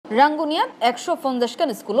রাঙ্গুনিয়া 150 খান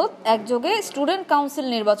স্কুলত একযোগে student council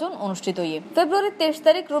নির্বাচন অনুষ্ঠিত হয়ে ফেব্রুয়ারি 23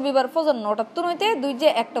 তারিখ রবিবার ফজর 9টা হইতে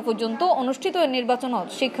 2:01 পর্যন্ত অনুষ্ঠিত নির্বাচনত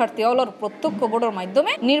শিক্ষার্থী অলর প্রত্যক্ষ ভোটের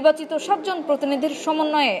মাধ্যমে নির্বাচিত 7 জন প্রতিনিধির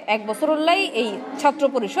সমন্বয়ে এক বছর লাই এই ছাত্র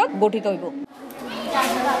পরিষদ গঠিত হইব।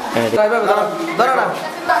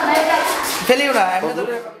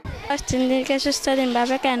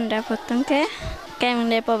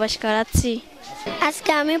 প্রবেশ করাচ্ছি।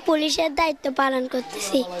 আজকে আমি পুলিশের দায়িত্ব পালন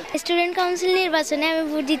করতেছি। স্টুডেন্ট কাউন্সিল নির্বাচনে আমি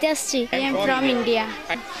ভোট দিতে আসছি। I am from India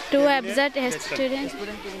to observe a student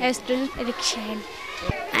election.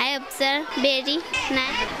 I observe very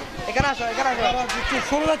nice.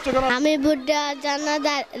 আমি ভোট দেওয়ার জন্য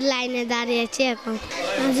লাইনে দাঁড়িয়েছি এখন।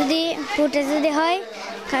 যদি ভোটে হয়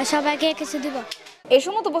সবাইকে কিছু দিব। এই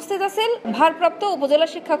সময় উপস্থিত আছেন ভারপ্রাপ্ত উপজেলা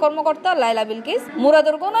শিক্ষা কর্মকর্তা লাইলা বিলকিস,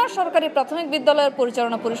 মুরাদরগোনা সরকারি প্রাথমিক বিদ্যালয়ের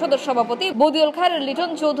পরিচালনা পরিষদের সভাপতি বদিউল খায়ের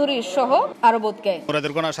লিটন চৌধুরী সহ আরো বোধকে।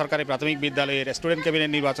 মুরাদরগোনা সরকারি প্রাথমিক বিদ্যালয়ের স্টুডেন্ট ক্যাবিনেট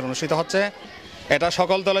নির্বাচন অনুষ্ঠিত হচ্ছে। এটা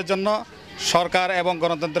সকল দলের জন্য, সরকার এবং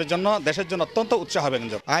গণতন্ত্রের জন্য, দেশের জন্য অত্যন্ত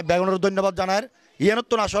উৎসাহব্যঞ্জক। আমি বেগুনের ধন্যবাদ জানাই।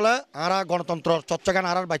 ইয়েনত্তন আসলে আরা গণতন্ত্র চর্চাগান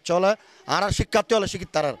আরার বাচ্চা হলে আর শিক্ষার্থী হলে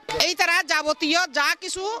শিক্ষিত তারার এই তারা যাবতীয় যা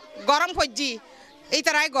কিছু গরম হজ্জি এই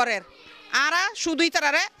তারাই গড়ের আরা শুধুই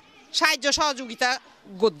তারারে সাহায্য সহযোগিতা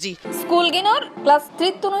গজ্জি। স্কুল গিনর ক্লাস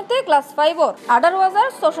 3 হইতে ক্লাস 5 এর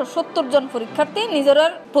 18,670 জন পরীক্ষার্থী নিজের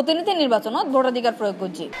প্রতিনিধি নির্বাচনত ভোটাধিকার প্রয়োগ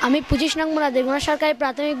করছে। আমি 25 নং মুরাদরগোনা সরকারি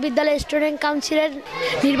প্রাথমিক বিদ্যালয়ের স্টুডেন্ট কাউন্সিলের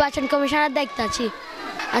নির্বাচন কমিশনার দায়িত্ব আছি।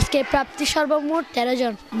 আজকে প্রাপ্তি সর্বমোট 13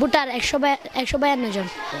 জন, ভোটার 152 জন।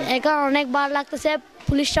 এখন অনেক ভালো লাগতেছে,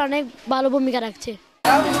 পুলিশরা অনেক ভালো ভূমিকা রাখছে।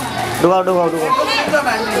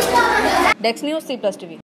 Desk news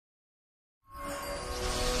Cplustv।